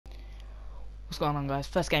What's going on, guys?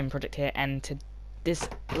 First gaming project here, and to this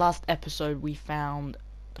last episode we found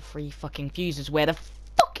the 3 fucking fuses where the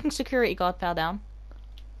fucking security guard fell down.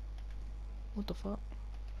 What the fuck?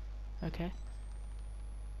 Okay.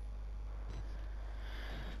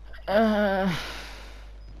 I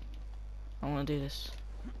wanna do this.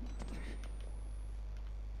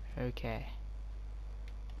 Okay.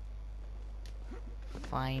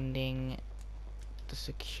 Finding the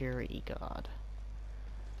security guard.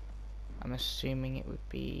 I'm assuming it would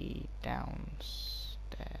be downstairs.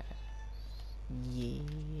 Yeah,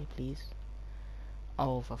 please.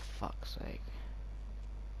 Oh, for fuck's sake.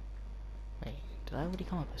 Wait, did I already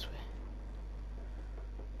come up this way?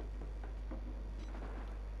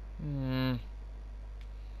 I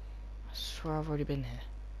swear I've already been here.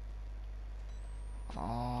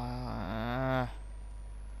 I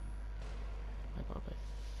got a bit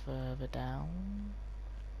further down.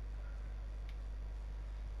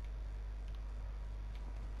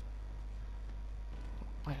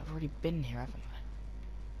 Wait, I've already been here, haven't I?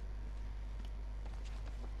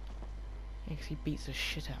 Yeah, 'cause he beats the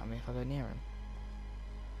shit out of me if I go near him.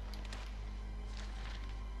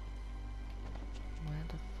 Where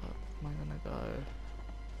the fuck am I gonna go?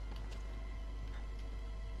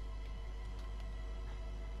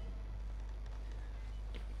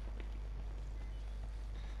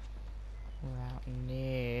 We're out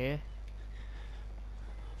near.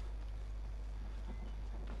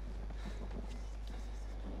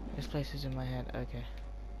 This place is in my head. Okay.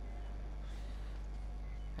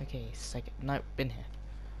 Okay, second. Nope, been here.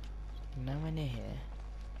 Nowhere near here.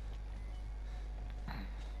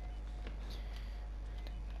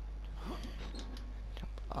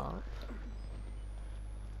 Jump up.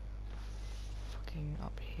 Fucking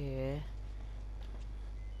up here.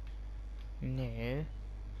 No.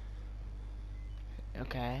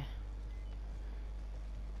 Okay.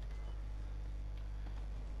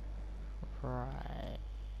 Right.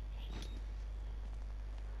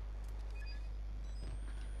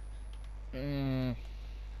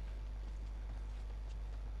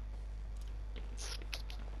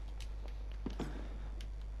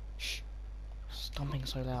 Shh. Stomping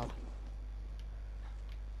so loud.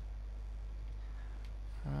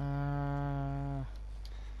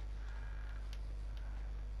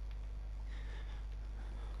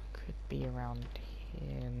 Could be around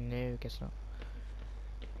here. No, guess not.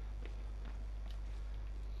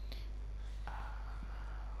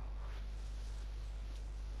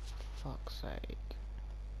 Fuck's sake.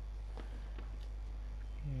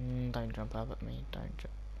 Don't jump up at me, don't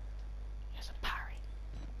jump. Yes, a parry.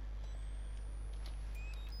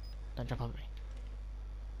 Don't jump up at me.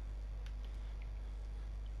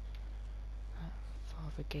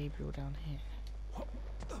 Father Gabriel down here.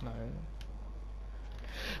 No.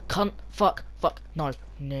 Cunt, fuck, no.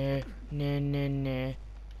 No.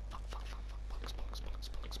 Fuck,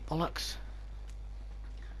 bollocks.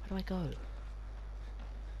 Where do I go?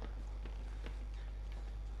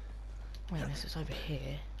 Wait, unless it's over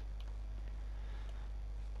here.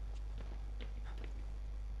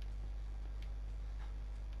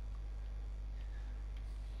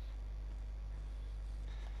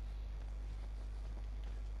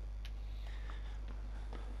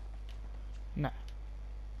 No.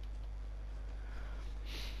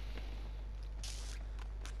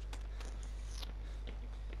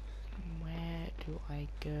 Where do I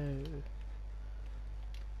go?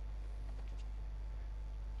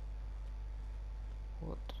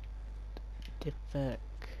 What the fuck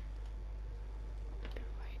do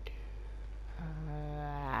I do?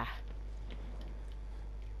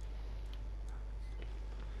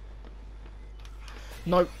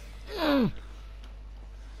 No.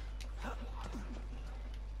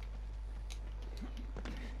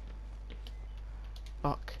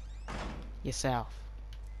 Fuck yourself.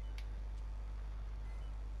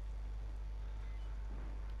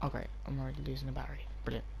 Oh great, I'm already losing a battery.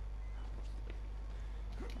 Brilliant.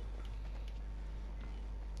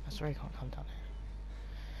 I swear he can't come down here.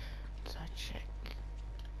 Does I check?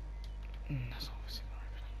 That's obviously not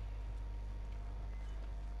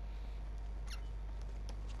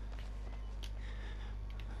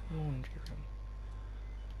opening. Laundry room.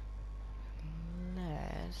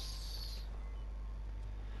 Unless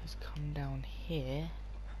he's come down here.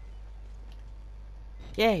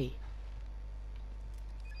 Yay!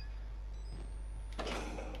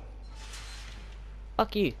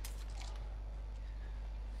 Fuck you.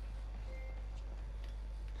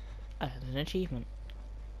 I had an achievement.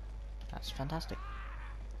 That's fantastic.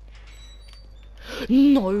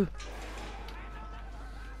 No!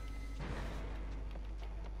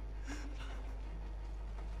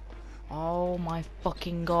 Oh my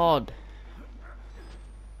fucking god.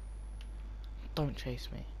 Don't chase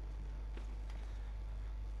me.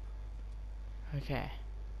 Okay.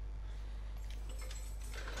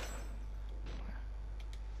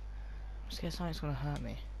 I'm scared something's gonna hurt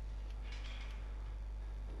me.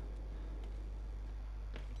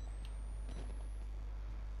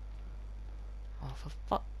 Oh, for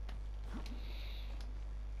fuck.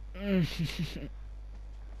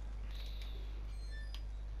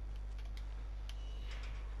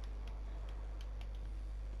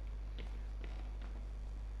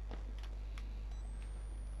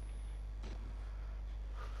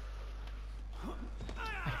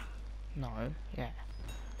 No, yeah.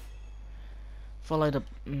 Follow the...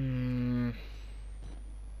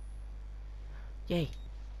 Yay.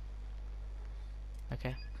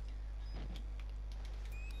 Okay.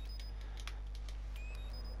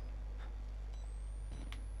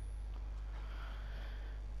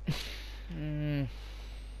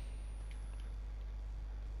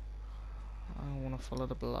 I wanna follow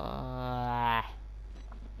the blood.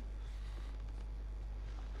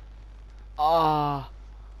 Ah.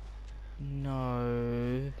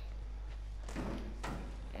 No.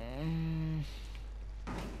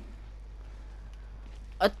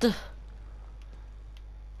 What the?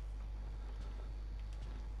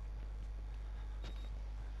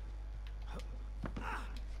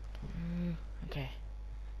 Okay.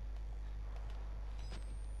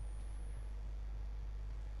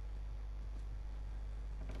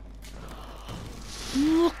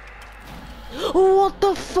 What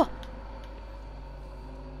the fuck?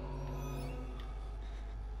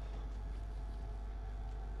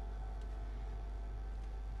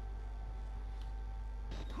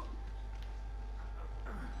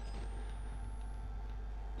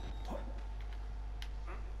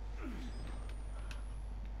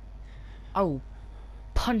 Oh,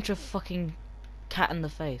 punch a fucking cat in the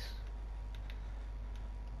face.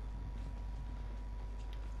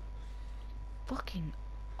 Fucking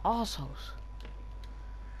assholes.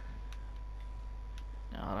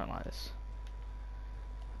 No, I don't like this.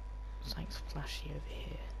 Something's flashy over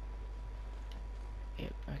here.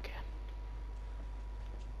 Yep, okay.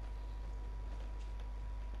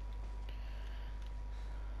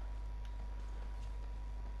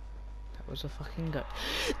 That was a fucking go.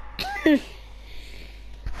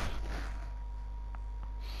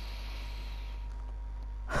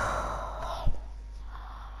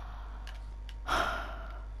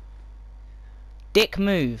 Dick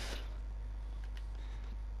move.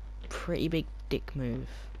 Pretty big dick move.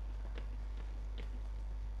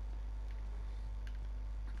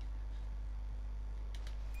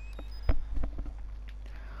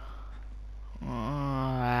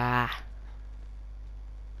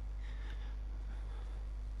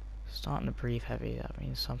 Starting to breathe heavy, that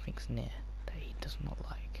means something's near that he does not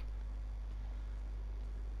like.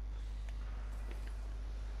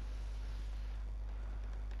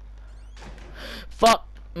 Fuck!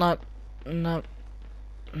 No. No.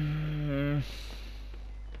 Did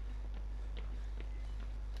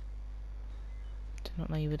not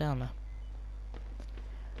know you were down there.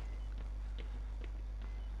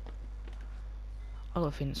 I got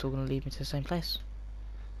a feeling it's all gonna lead me to the same place.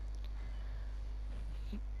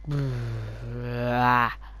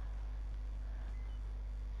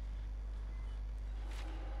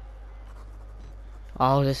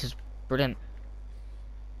 Oh, this is brilliant.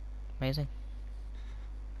 Amazing.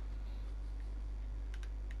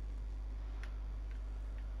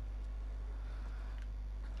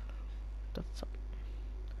 The fuck?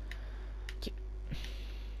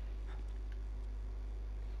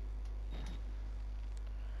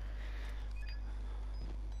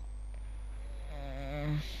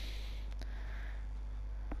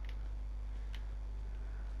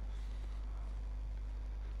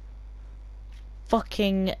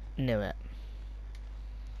 Fucking knew it.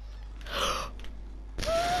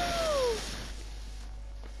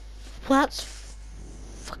 That's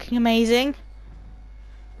fucking amazing.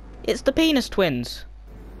 It's the penis twins.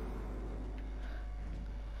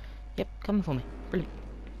 Yep, coming for me. Brilliant.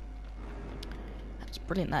 That's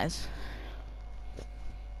brilliant, that is.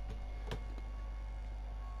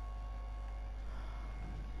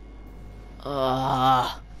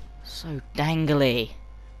 So dangly.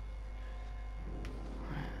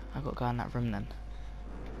 Right, I've got to go in that room then.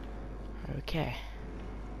 Okay.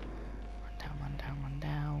 Run down, run down, run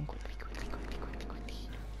down. Quickly, quickly, quickly, quickly, quickly.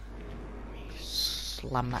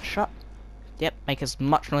 Slam that shut. Yep, make as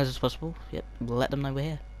much noise as possible. Yep, let them know we're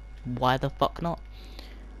here. Why the fuck not?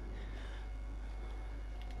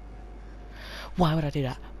 Why would I do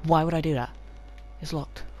that? Why would I do that? It's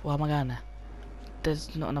locked. Why am I going there?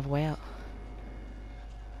 There's not another way out.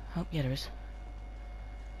 Oh, yeah, there is.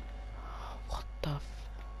 What the f...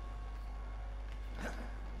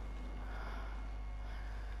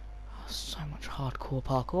 Oh, so much hardcore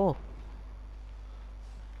parkour.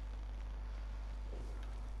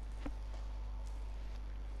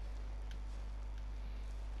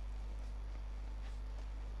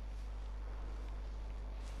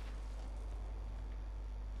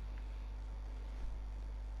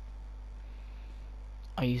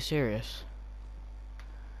 Are you serious?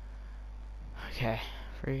 Okay,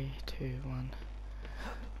 3, 2, 1.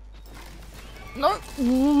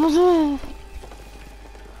 No!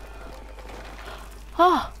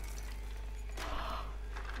 Ah!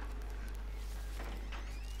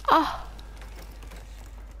 Ah!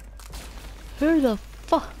 Who the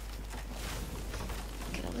fuck?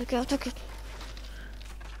 Get out.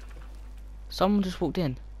 Someone just walked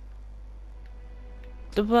in.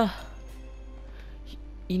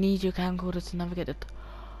 You need your camcorder to navigate it.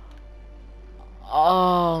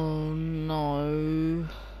 Oh no.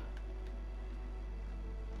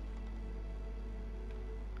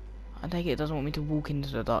 I take it doesn't want me to walk into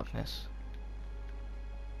the darkness.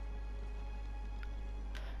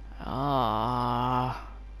 Ah.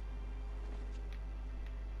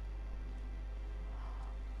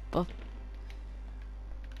 But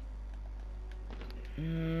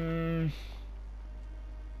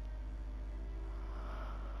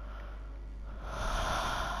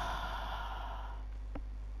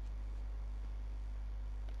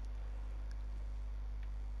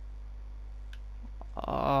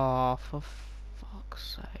oh, for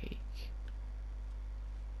fuck's sake.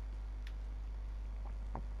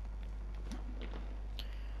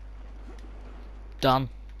 Done.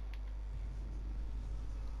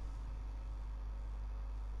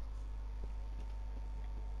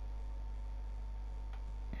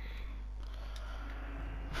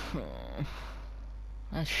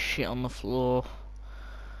 There's shit on the floor.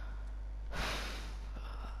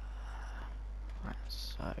 Right,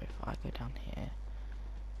 so if I go down here,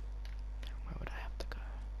 where would I have to go?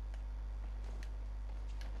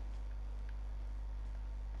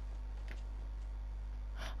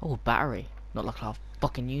 Oh, battery. Not like I'll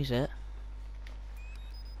fucking use it.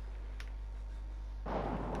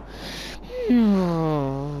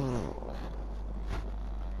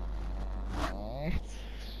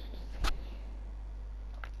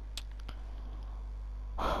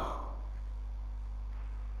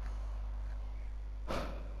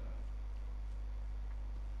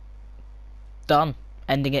 Done.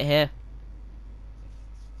 Ending it here.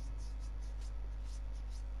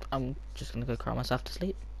 I'm just gonna go cry myself to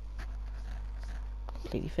sleep.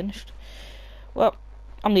 Completely finished. Well,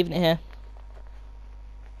 I'm leaving it here.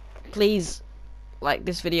 Please like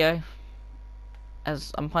this video,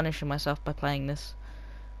 as I'm punishing myself by playing this.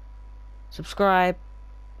 Subscribe.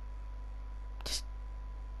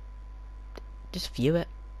 Just view it.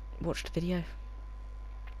 Watch the video.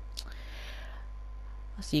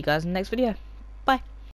 I'll see you guys in the next video.